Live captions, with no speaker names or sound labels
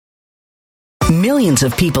Millions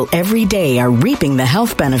of people every day are reaping the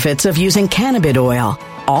health benefits of using cannabis oil,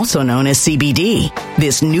 also known as CBD.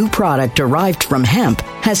 This new product derived from hemp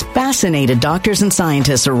has fascinated doctors and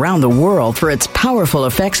scientists around the world for its powerful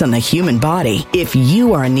effects on the human body. If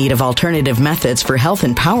you are in need of alternative methods for health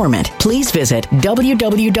empowerment, please visit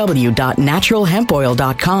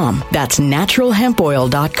www.naturalhempoil.com. That's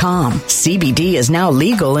naturalhempoil.com. CBD is now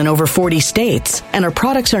legal in over 40 states, and our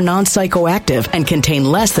products are non-psychoactive and contain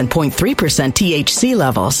less than 0.3% THC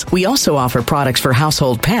levels. We also offer products for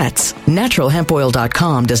household pets.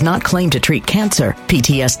 Naturalhempoil.com does not claim to treat cancer,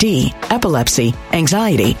 PTSD, epilepsy,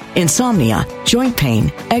 anxiety, insomnia, joint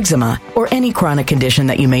pain, eczema, or any chronic condition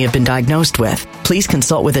that you may have been diagnosed with. Please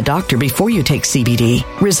consult with a doctor before you take CBD.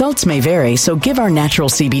 Results may vary, so give our natural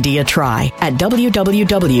CBD a try at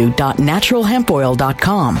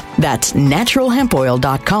www.naturalhempoil.com. That's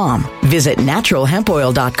naturalhempoil.com. Visit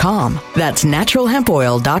naturalhempoil.com. That's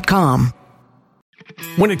naturalhempoil.com.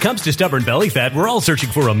 When it comes to stubborn belly fat, we're all searching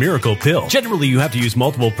for a miracle pill. Generally, you have to use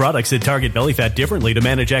multiple products that target belly fat differently to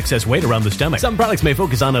manage excess weight around the stomach. Some products may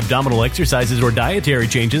focus on abdominal exercises or dietary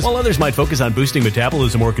changes, while others might focus on boosting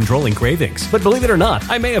metabolism or controlling cravings. But believe it or not,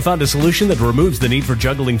 I may have found a solution that removes the need for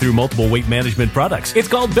juggling through multiple weight management products. It's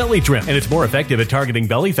called Belly Trim, and it's more effective at targeting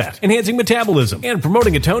belly fat, enhancing metabolism, and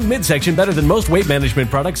promoting a toned midsection better than most weight management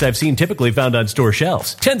products I've seen typically found on store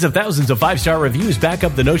shelves. Tens of thousands of 5-star reviews back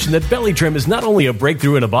up the notion that Belly Trim is not only a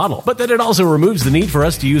breakthrough in a bottle, but that it also removes the need for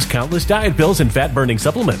us to use countless diet pills and fat-burning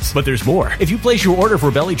supplements. But there's more. If you place your order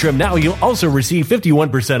for Belly Trim now, you'll also receive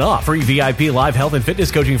 51% off, free VIP live health and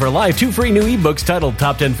fitness coaching for life, 2 free new ebooks titled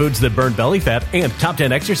Top 10 Foods That Burn Belly Fat and Top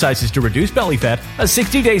 10 Exercises to Reduce Belly Fat, a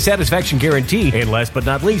 60-day satisfaction guarantee, and last but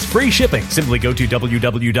not least, free shipping. Simply go to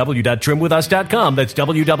www.trimwithus.com. That's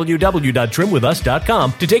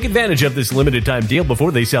www.trimwithus.com to take advantage of this limited time deal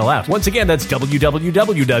before they sell out. Once again, that's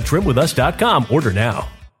www.trimwithus.com. Order now.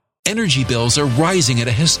 Energy bills are rising at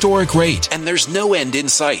a historic rate, and there's no end in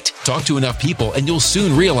sight. Talk to enough people, and you'll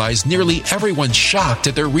soon realize nearly everyone's shocked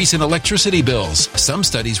at their recent electricity bills. Some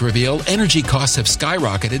studies reveal energy costs have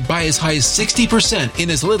skyrocketed by as high as 60%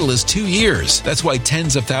 in as little as 2 years. That's why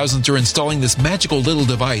tens of thousands are installing this magical little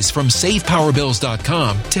device from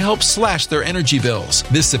SavePowerBills.com to help slash their energy bills.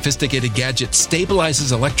 This sophisticated gadget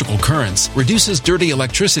stabilizes electrical currents, reduces dirty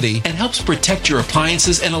electricity, and helps protect your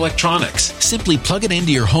appliances and electronics. Simply plug it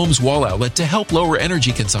into your home's wall outlet to help lower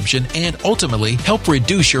energy consumption and ultimately help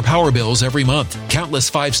reduce your power bills every month.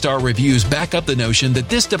 Countless 5-star reviews back up the notion that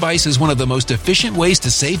this device is one of the most efficient ways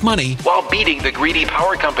to save money while beating the greedy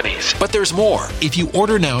power companies. But there's more. If you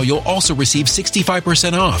order now, you'll also receive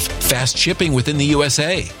 65% off, fast shipping within the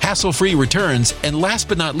USA, hassle-free returns, and last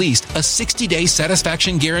but not least, a 60-day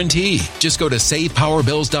satisfaction guarantee. Just go to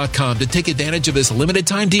SavePowerBills.com to take advantage of this limited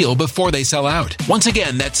time deal before they sell out. Once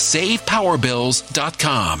again, that's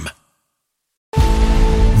SavePowerBills.com.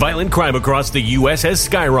 Violent crime across the U.S. has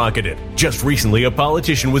skyrocketed. Just recently, a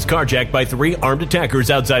politician was carjacked by 3 armed attackers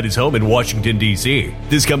outside his home in Washington, D.C.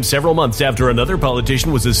 This comes several months after another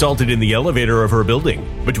politician was assaulted in the elevator of her building.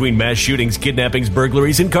 Between mass shootings, kidnappings,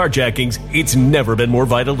 burglaries, and carjackings, it's never been more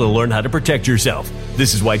vital to learn how to protect yourself.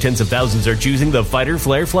 This is why tens of thousands are choosing the Fighter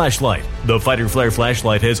Flare flashlight. The Fighter Flare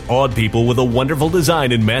flashlight has awed people with a wonderful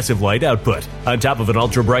design and massive light output. On top of an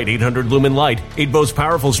ultra-bright 800-lumen light, it boasts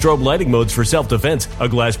powerful strobe lighting modes for self-defense, a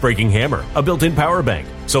glass-breaking hammer, a built-in power bank,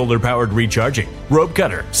 solar-powered recharging, rope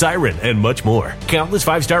cutter, siren, and much more. Countless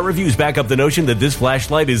 5-star reviews back up the notion that this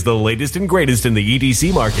flashlight is the latest and greatest in the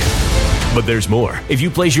EDC market. But there's more. If you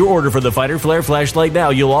place your order for the Fighter Flare flashlight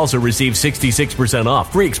now, you'll also receive 66%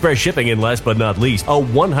 off, free express shipping, and last but not least, a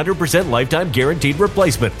 100% lifetime guaranteed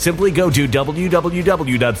replacement. Simply go to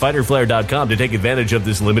www.fighterflare.com to take advantage of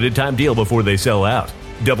this limited time deal before they sell out.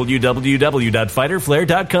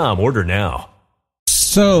 www.fighterflare.com. Order now.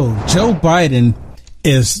 So Joe Biden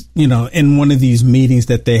is, in one of these meetings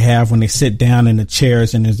that they have when they sit down in the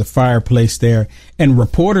chairs and there's a fireplace there, and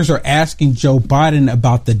reporters are asking Joe Biden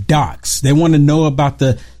about the docs. They want to know about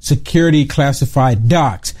the security classified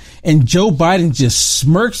docs. And Joe Biden just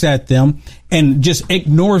smirks at them and just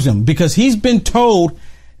ignores them because he's been told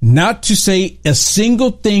not to say a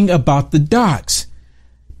single thing about the docs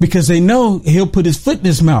because they know he'll put his foot in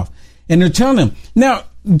his mouth. And they're telling him. Now,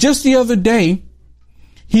 just the other day,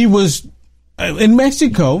 he was in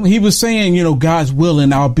Mexico. He was saying, God's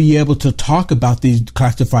willing, I'll be able to talk about these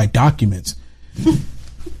classified documents.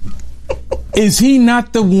 Is he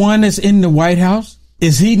not the one that's in the White House?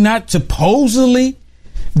 Is he not supposedly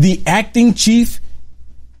the acting chief?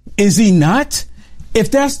 Is he not? If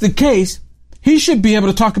that's the case, He should be able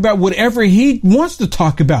to talk about whatever he wants to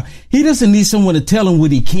talk about. He doesn't need someone to tell him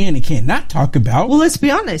what he can and cannot talk about. Well, let's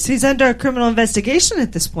be honest. He's under a criminal investigation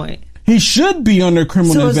at this point. He should be under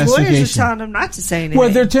criminal investigation. So his lawyers are telling him not to say anything. Well,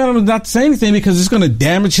 they're telling him not to say anything because it's going to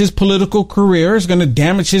damage his political career. It's going to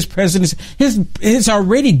damage his presidency. It's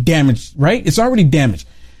already damaged, right? It's already damaged.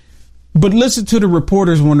 But listen to the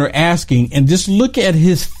reporters when they're asking, and just look at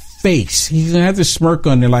his face. He's going to have this smirk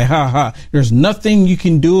on there like, ha ha, there's nothing you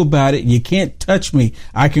can do about it. You can't touch me.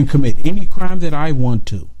 I can commit any crime that I want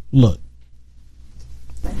to. Look.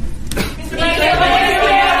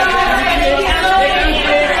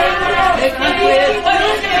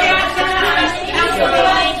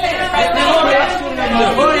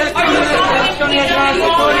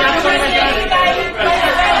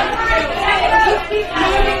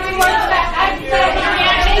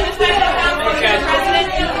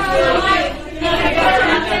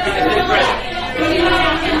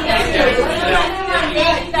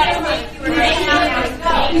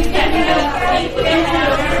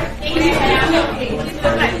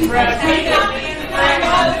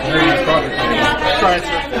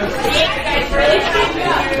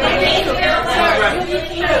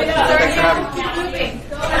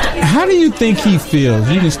 How do you think he feels?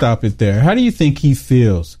 You can stop it there. How do you think he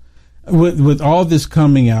feels with all this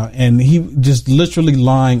coming out and he just literally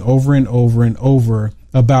lying over and over and over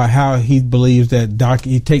about how he believes that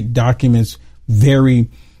he take documents very,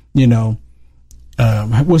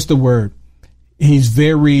 what's the word? He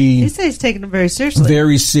says he's taking them very seriously.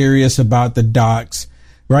 Very serious about the docs,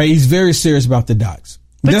 right? He's very serious about the docs.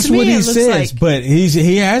 But that's what he says, but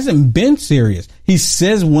he hasn't been serious. He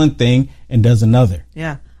says one thing and does another.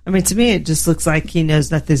 Yeah. I mean, to me, it just looks like he knows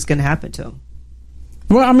nothing's going to happen to him.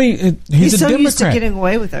 Well, I mean, he's a so Democrat. Used to getting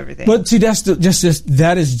away with everything. But see,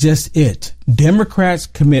 that is just it. Democrats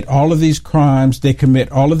commit all of these crimes. They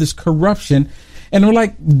commit all of this corruption. And they're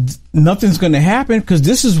like, nothing's going to happen because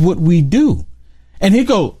this is what we do. And he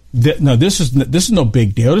go, no, this is no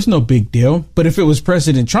big deal. There's no big deal. But if it was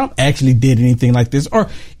President Trump actually did anything like this, or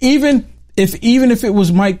even if it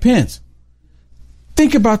was Mike Pence,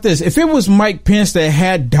 think about this. If it was Mike Pence that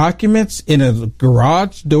had documents in a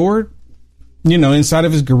garage door, inside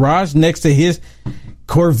of his garage next to his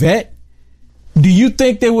Corvette, do you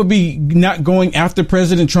think they would be not going after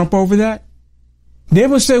President Trump over that? They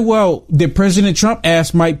would say, well, did President Trump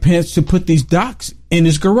ask Mike Pence to put these docs in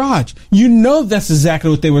his garage? That's exactly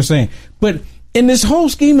what they were saying. But in this whole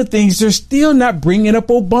scheme of things, they're still not bringing up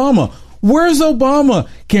Obama. Where's Obama?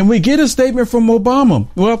 Can we get a statement from Obama?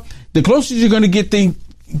 Well, the closest you're going to get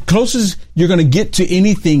to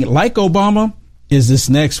anything like Obama is this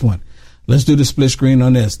next one. Let's do the split screen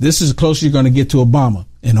on this. This is the closest you're going to get to Obama.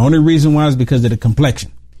 And the only reason why is because of the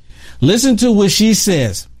complexion. Listen to what she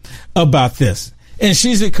says about this. And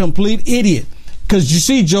she's a complete idiot. Because you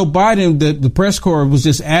see, Joe Biden, the press corps was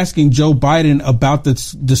just asking Joe Biden about the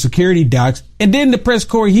security docs. And then the press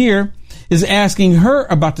corps here is asking her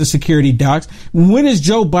about the security docs. When is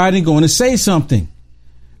Joe Biden going to say something?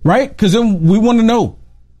 Right? Because then we want to know.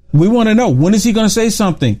 When is he going to say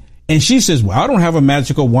something? And she says, well, I don't have a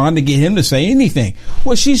magical wand to get him to say anything.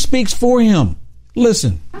 Well, she speaks for him.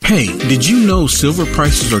 Listen. Hey, did you know silver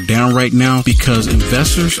prices are down right now because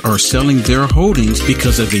investors are selling their holdings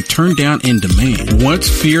because of a turn down in demand? Once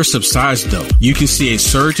fear subsides, though, you can see a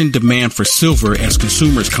surge in demand for silver as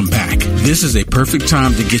consumers come back. This is a perfect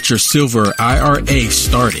time to get your silver IRA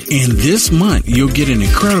started. And this month, you'll get an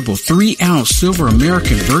incredible 3-ounce silver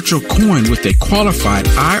American virtual coin with a qualified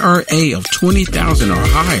IRA of $20,000 or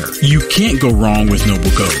higher. You can't go wrong with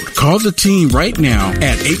Noble Gold. Call the team right now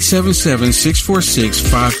at 877-646-5347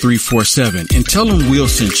 and tell them we'll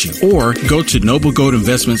send you, or go to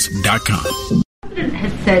noblegoldinvestments.com. The president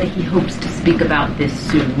has said he hopes to speak about this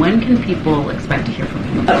soon. When can people expect to hear from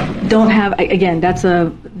him?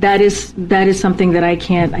 That is something that I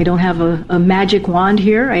don't have a magic wand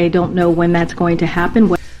here. I don't know when that's going to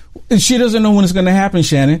happen. She doesn't know when it's going to happen,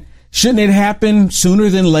 Shannon. Shouldn't it happen sooner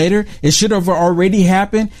than later? It should have already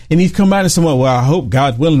happened. And he's come out and said, well, I hope,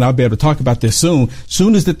 God willing, I'll be able to talk about this soon.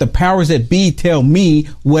 Soon as that the powers that be tell me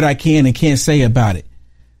what I can and can't say about it.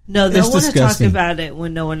 No, they want to talk about it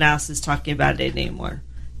when no one else is talking about it anymore.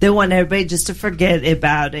 They want everybody just to forget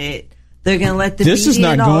about it. They're going to let the This is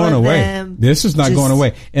not going away. This is not going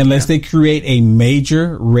away unless they create a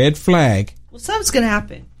major red flag. Well, something's going to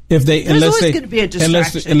happen. There's always going to be a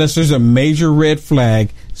distraction. Unless there's a major red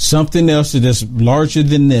flag, something else that is larger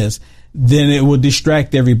than this, then it will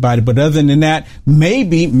distract everybody. But other than that,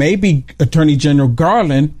 maybe Attorney General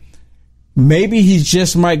Garland, maybe he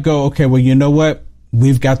just might go, okay, well, you know what?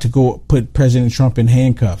 We've got to go put President Trump in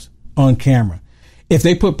handcuffs on camera. if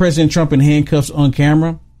they put President Trump in handcuffs on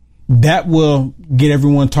camera, that will get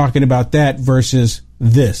everyone talking about that versus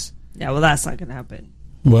this. Yeah, well, that's not going to happen.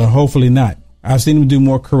 Well, hopefully not. I've seen him do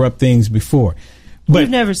more corrupt things before. But you've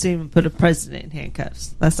never seen him put a president in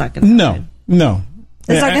handcuffs. That's not going to happen. No.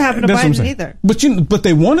 It's not going to happen to Biden either. But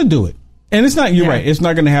they want to do it. And it's not, you're right, it's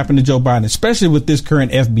not going to happen to Joe Biden, especially with this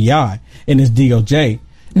current FBI and this DOJ.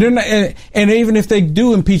 They're not, and even if they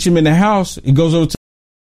do impeach him in the House, it goes over to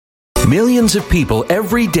Millions of people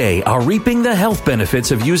every day are reaping the health benefits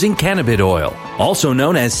of using cannabis oil, also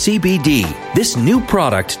known as CBD. This new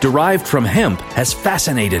product derived from hemp has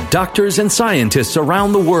fascinated doctors and scientists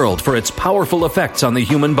around the world for its powerful effects on the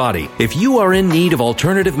human body. If you are in need of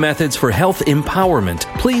alternative methods for health empowerment,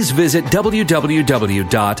 please visit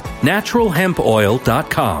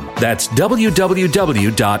www.naturalhempoil.com. That's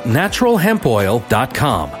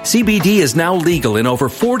www.naturalhempoil.com. CBD is now legal in over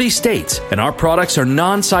 40 states, and our products are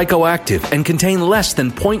non-psychoactive and contain less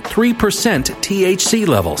than 0.3% THC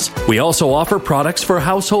levels. We also offer products for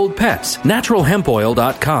household pets.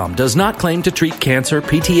 NaturalHempOil.com does not claim to treat cancer,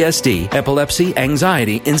 PTSD, epilepsy,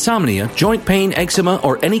 anxiety, insomnia, joint pain, eczema,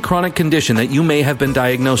 or any chronic condition that you may have been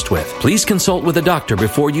diagnosed with. Please consult with a doctor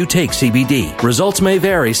before you take CBD. Results may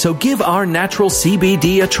vary, so give our natural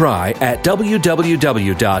CBD a try at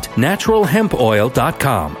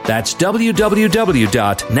www.naturalhempoil.com. That's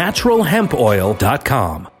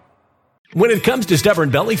www.naturalhempoil.com. When it comes to stubborn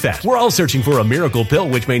belly fat, we're all searching for a miracle pill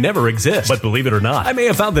which may never exist. But believe it or not, I may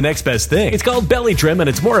have found the next best thing. It's called Belly Trim, and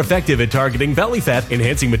it's more effective at targeting belly fat,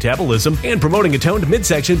 enhancing metabolism, and promoting a toned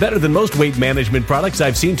midsection better than most weight management products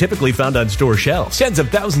I've seen typically found on store shelves. Tens of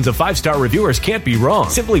thousands of 5-star reviewers can't be wrong.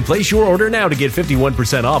 Simply place your order now to get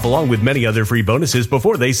 51% off along with many other free bonuses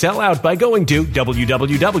before they sell out by going to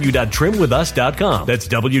www.trimwithus.com. That's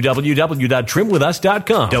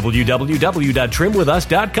www.trimwithus.com.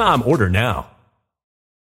 www.trimwithus.com. Order now.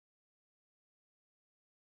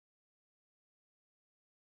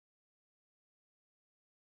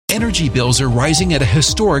 Energy bills are rising at a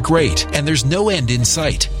historic rate, and there's no end in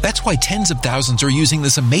sight. That's why tens of thousands are using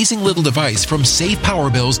this amazing little device from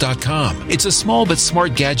SavePowerBills.com. It's a small but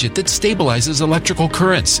smart gadget that stabilizes electrical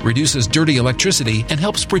currents, reduces dirty electricity, and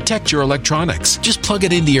helps protect your electronics. Just plug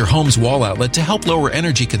it into your home's wall outlet to help lower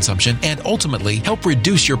energy consumption and ultimately help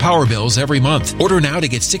reduce your power bills every month. Order now to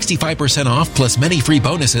get 65% off plus many free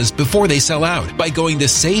bonuses before they sell out by going to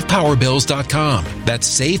SavePowerBills.com.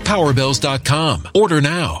 That's SavePowerBills.com. Order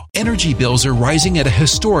now. Energy bills are rising at a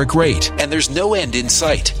historic rate, and there's no end in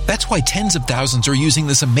sight. That's why tens of thousands are using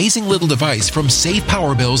this amazing little device from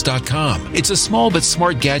SavePowerBills.com. It's a small but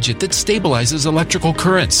smart gadget that stabilizes electrical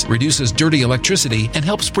currents, reduces dirty electricity, and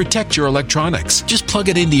helps protect your electronics. Just plug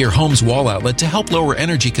it into your home's wall outlet to help lower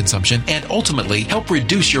energy consumption and ultimately help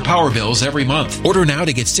reduce your power bills every month. Order now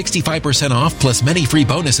to get 65% off plus many free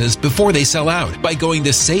bonuses before they sell out by going to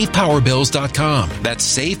SavePowerBills.com.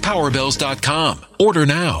 That's SavePowerBills.com. Order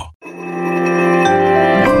now.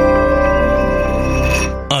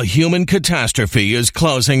 A human catastrophe is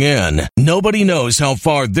closing in. Nobody knows how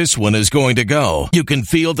far this one is going to go. You can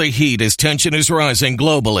feel the heat as tension is rising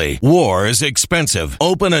globally. War is expensive.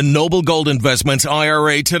 Open a Noble Gold Investments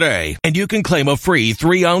IRA today, and you can claim a free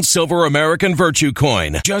 3-ounce silver American Virtue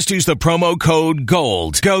coin. Just use the promo code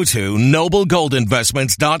GOLD. Go to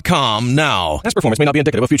noblegoldinvestments.com now. Past performance may not be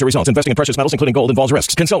indicative of future results. Investing in precious metals, including gold, involves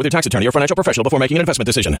risks. Consult with your tax attorney or financial professional before making an investment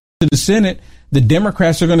decision. To the Senate, the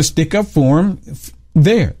Democrats are going to stick up for him.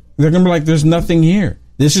 They're going to be like, there's nothing here.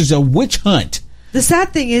 This is a witch hunt. The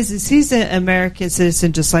sad thing is he's an American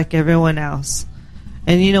citizen just like everyone else.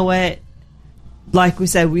 And you know what? Like we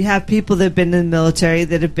said, we have people that have been in the military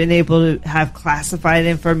that have been able to have classified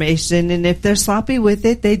information. And if they're sloppy with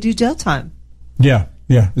it, they do jail time. Yeah,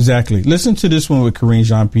 exactly. Listen to this one with Karine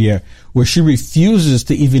Jean-Pierre, where she refuses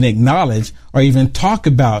to even acknowledge or even talk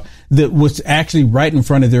about what's actually right in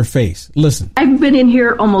front of their face. Listen. I've been in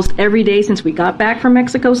here almost every day since we got back from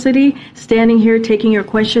Mexico City, standing here taking your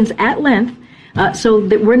questions at length, so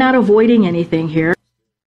that we're not avoiding anything here.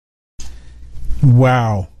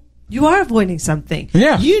 Wow. You are avoiding something.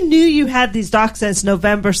 Yeah. You knew you had these docs since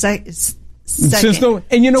November 2nd.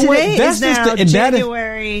 And you know Today what? That's is now just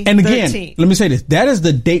January 13th. And again, let me say this. That is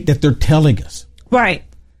the date that they're telling us. Right.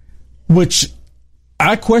 Which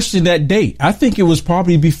I question that date. I think it was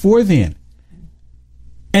probably before then.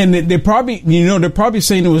 And they're probably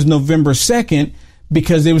saying it was November 2nd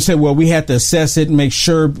because they would say, well, we had to assess it and make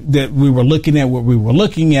sure that we were looking at what we were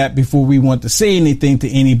looking at before we want to say anything to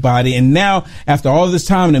anybody. And now, after all this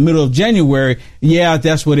time in the middle of January, yeah,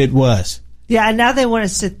 that's what it was. Yeah, and now they want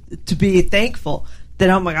us to be thankful that,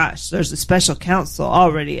 oh my gosh, there's a special counsel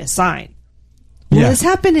already assigned. Well, this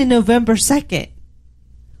happened in November 2nd.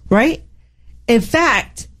 right? In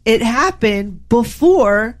fact, it happened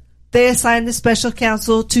before they assigned the special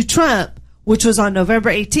counsel to Trump, which was on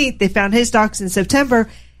November 18th. They found his docs in September,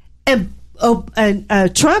 and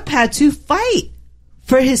Trump had to fight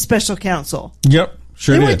for his special counsel. Yep,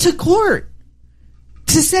 sure They did. went to court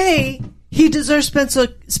to say he deserves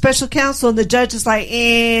special counsel, and the judge is like,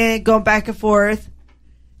 going back and forth.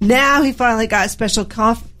 Now he finally got special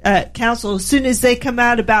counsel. As soon as they come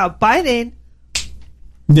out about Biden,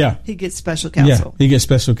 he gets special counsel. Yeah, he gets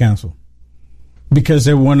special counsel because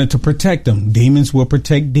they wanted to protect him. Demons will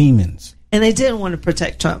protect demons. And they didn't want to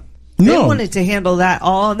protect Trump. No. They wanted to handle that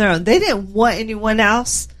all on their own. They didn't want anyone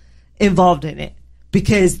else involved in it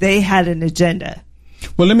because they had an agenda.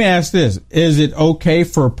 Well, let me ask this. Is it okay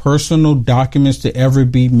for personal documents to ever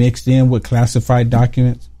be mixed in with classified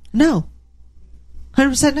documents? No.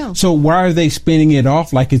 100% no. So why are they spinning it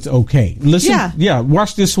off like it's okay? Listen,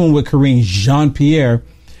 watch this one with Karine Jean-Pierre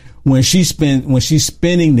when she's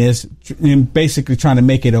spinning this and basically trying to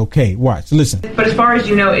make it okay. Watch, listen. But as far as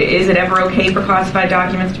you know, is it ever okay for classified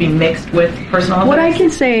documents to be mixed with personal evidence? What I can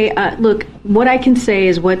say, what I can say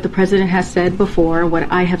is what the president has said before, what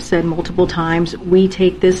I have said multiple times. We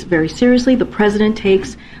take this very seriously. The president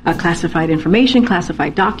takes classified information,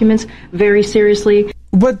 classified documents very seriously.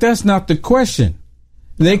 But that's not the question.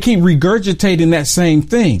 They keep regurgitating that same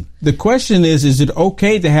thing. The question is it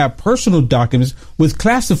okay to have personal documents with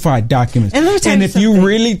classified documents? And if you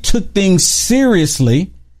really took things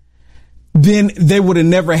seriously, then they would have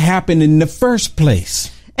never happened in the first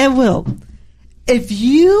place. And Will, if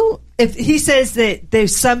he says that they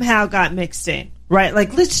somehow got mixed in, right?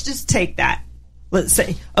 Like, let's just take that. Let's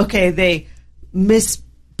say, okay, they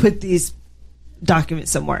put these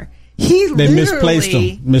documents somewhere. They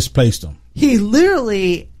misplaced them. He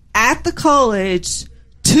literally, at the college,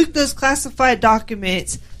 took those classified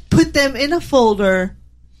documents, put them in a folder,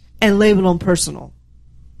 and labeled them personal.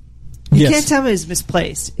 You can't tell me it was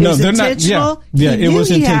misplaced. It was intentional. Yeah, it was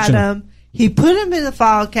intentional. Had them. He put them in the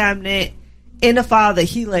file cabinet, in a file that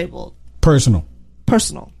he labeled personal.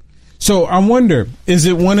 So I wonder, is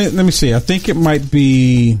it one of, let me see, I think it might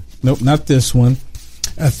be, nope, not this one.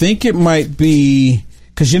 I think it might be,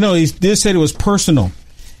 because, he did say it was personal.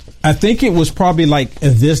 I think it was probably like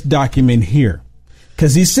this document here,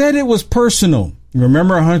 because he said it was personal. You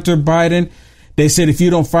remember Hunter Biden? They said, if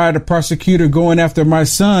you don't fire the prosecutor going after my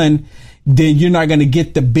son, then you're not going to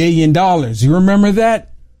get the $1 billion. You remember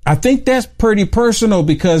that? I think that's pretty personal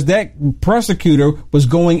because that prosecutor was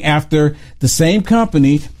going after the same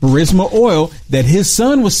company, Burisma Oil, that his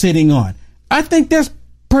son was sitting on. I think that's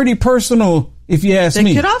pretty personal. If you ask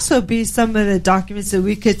me. There could also be some of the documents that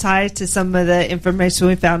we could tie to some of the information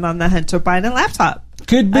we found on the Hunter Biden laptop.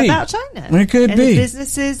 Could be. About China. It could be. And the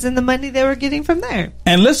businesses and the money they were getting from there.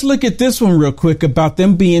 And let's look at this one real quick about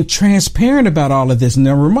them being transparent about all of this.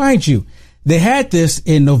 Now, remind you, they had this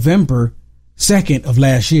in November 2nd of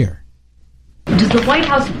last year. Does the White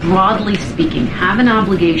House, broadly speaking, have an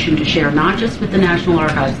obligation to share not just with the National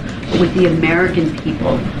Archives, but with the American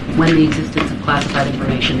people when the existence of classified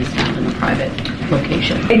information is found in a private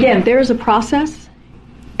location? Again, there is a process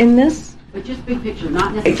in this. But just big picture,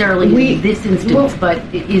 not necessarily in this instance, but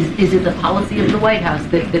is it the policy of the White House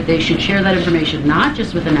that they should share that information not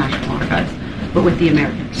just with the National Archives, but with the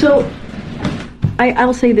Americans? So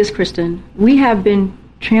I'll say this, Kristen. We have been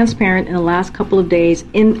transparent in the last couple of days.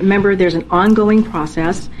 Remember, there's an ongoing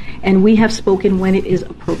process, and we have spoken when it is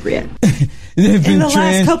appropriate. In the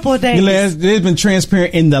last couple of days. They've been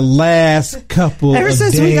transparent in the last couple of days.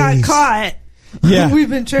 Ever since we got caught, we've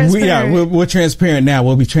been transparent. We're transparent now.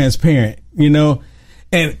 We'll be transparent,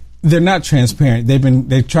 and they're not transparent.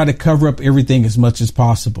 They try to cover up everything as much as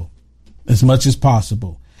possible.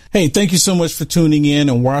 Hey, thank you so much for tuning in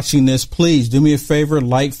and watching this. Please do me a favor,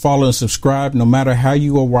 like, follow, and subscribe no matter how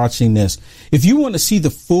you are watching this. If you want to see the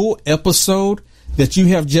full episode that you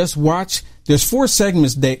have just watched, there's 4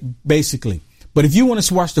 segments basically. But if you want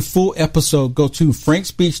to watch the full episode, go to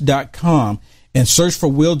frankspeech.com and search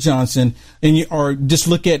for Will Johnson, or just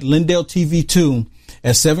look at Lindell TV 2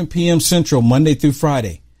 at 7 p.m. Central, Monday through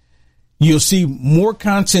Friday. You'll see more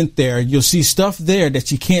content there. You'll see stuff there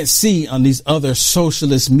that you can't see on these other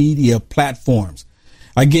socialist media platforms.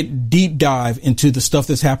 I get deep dive into the stuff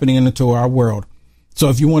that's happening into our world. So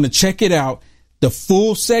if you want to check it out, the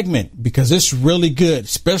full segment, because it's really good,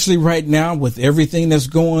 especially right now with everything that's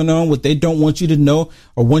going on, what they don't want you to know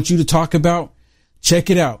or want you to talk about,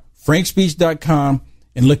 check it out. frankspeech.com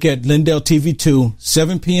and look at Lindell TV 2,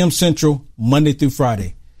 7 p.m. Central, Monday through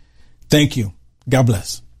Friday. Thank you. God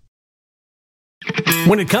bless.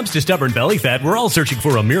 When it comes to stubborn belly fat, we're all searching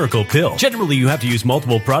for a miracle pill. Generally, you have to use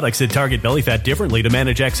multiple products that target belly fat differently to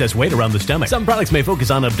manage excess weight around the stomach. Some products may focus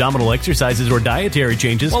on abdominal exercises or dietary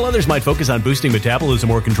changes, while others might focus on boosting metabolism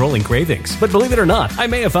or controlling cravings. But believe it or not, I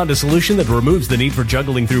may have found a solution that removes the need for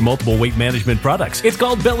juggling through multiple weight management products. It's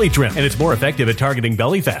called Belly Trim, and it's more effective at targeting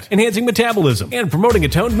belly fat, enhancing metabolism, and promoting a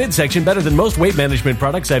toned midsection better than most weight management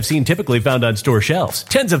products I've seen typically found on store shelves.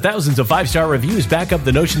 Tens of thousands of 5-star reviews back up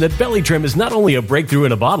the notion that Belly Trim is not only a breakthrough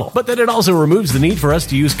in a bottle, but that it also removes the need for us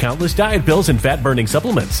to use countless diet pills and fat-burning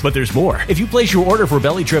supplements. But there's more. If you place your order for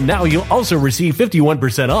Belly Trim now, you'll also receive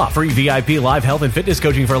 51% off, free VIP live health and fitness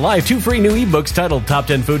coaching for life, 2 free new ebooks titled Top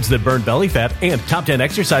 10 Foods That Burn Belly Fat and Top 10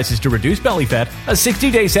 Exercises to Reduce Belly Fat, a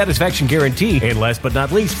 60-day satisfaction guarantee, and last but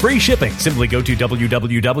not least, free shipping. Simply go to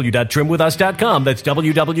www.trimwithus.com. That's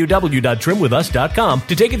www.trimwithus.com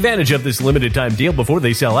to take advantage of this limited time deal before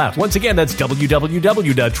they sell out. Once again, that's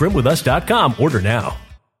www.trimwithus.com. Order now.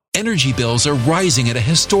 Energy bills are rising at a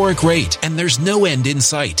historic rate, and there's no end in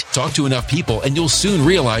sight. Talk to enough people, and you'll soon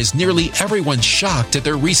realize nearly everyone's shocked at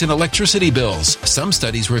their recent electricity bills. Some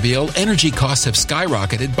studies reveal energy costs have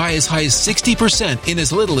skyrocketed by as high as 60% in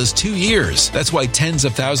as little as 2 years. That's why tens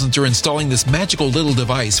of thousands are installing this magical little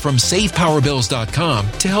device from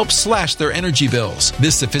SavePowerBills.com to help slash their energy bills.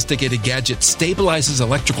 This sophisticated gadget stabilizes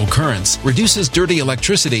electrical currents, reduces dirty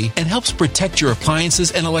electricity, and helps protect your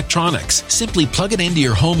appliances and electronics. Simply plug it into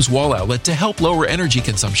your home's wall outlet to help lower energy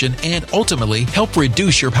consumption and ultimately help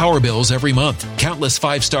reduce your power bills every month. Countless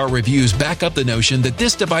 5-star reviews back up the notion that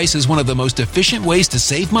this device is one of the most efficient ways to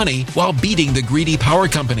save money while beating the greedy power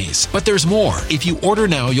companies. But there's more. If you order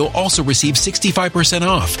now, you'll also receive 65%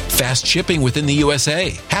 off, fast shipping within the USA,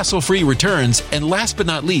 hassle-free returns, and last but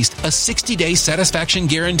not least, a 60-day satisfaction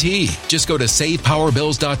guarantee. Just go to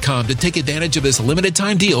SavePowerBills.com to take advantage of this limited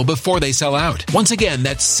time deal before they sell out. Once again,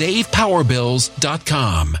 that's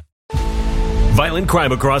SavePowerBills.com. Violent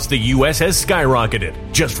crime across the U.S. has skyrocketed.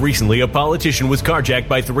 Just recently, a politician was carjacked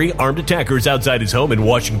by 3 armed attackers outside his home in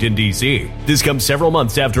Washington, D.C. This comes several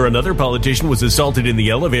months after another politician was assaulted in the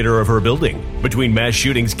elevator of her building. Between mass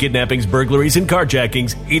shootings, kidnappings, burglaries, and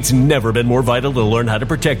carjackings, it's never been more vital to learn how to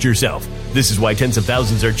protect yourself. This is why tens of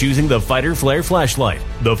thousands are choosing the Fighter Flare flashlight.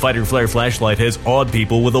 The Fighter Flare flashlight has awed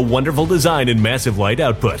people with a wonderful design and massive light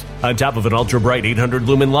output. On top of an ultra-bright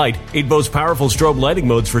 800-lumen light, it boasts powerful strobe lighting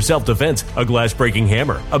modes for self-defense, a glass-breaking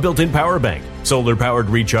hammer, a built-in power bank, solar-powered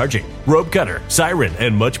recharging, rope cutter, siren,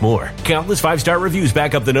 and much more. Countless 5-star reviews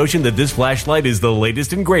back up the notion that this flashlight is the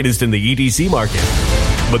latest and greatest in the EDC market.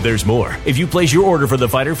 But there's more. If you place your order for the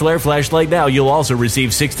Fighter Flare flashlight now, you'll also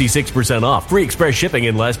receive 66% off, free express shipping,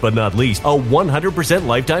 and last but not least, a 100%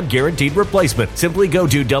 lifetime guaranteed replacement. Simply go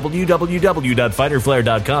to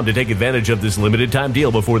www.fighterflare.com to take advantage of this limited time deal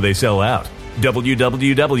before they sell out.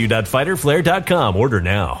 www.fighterflare.com. Order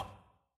now.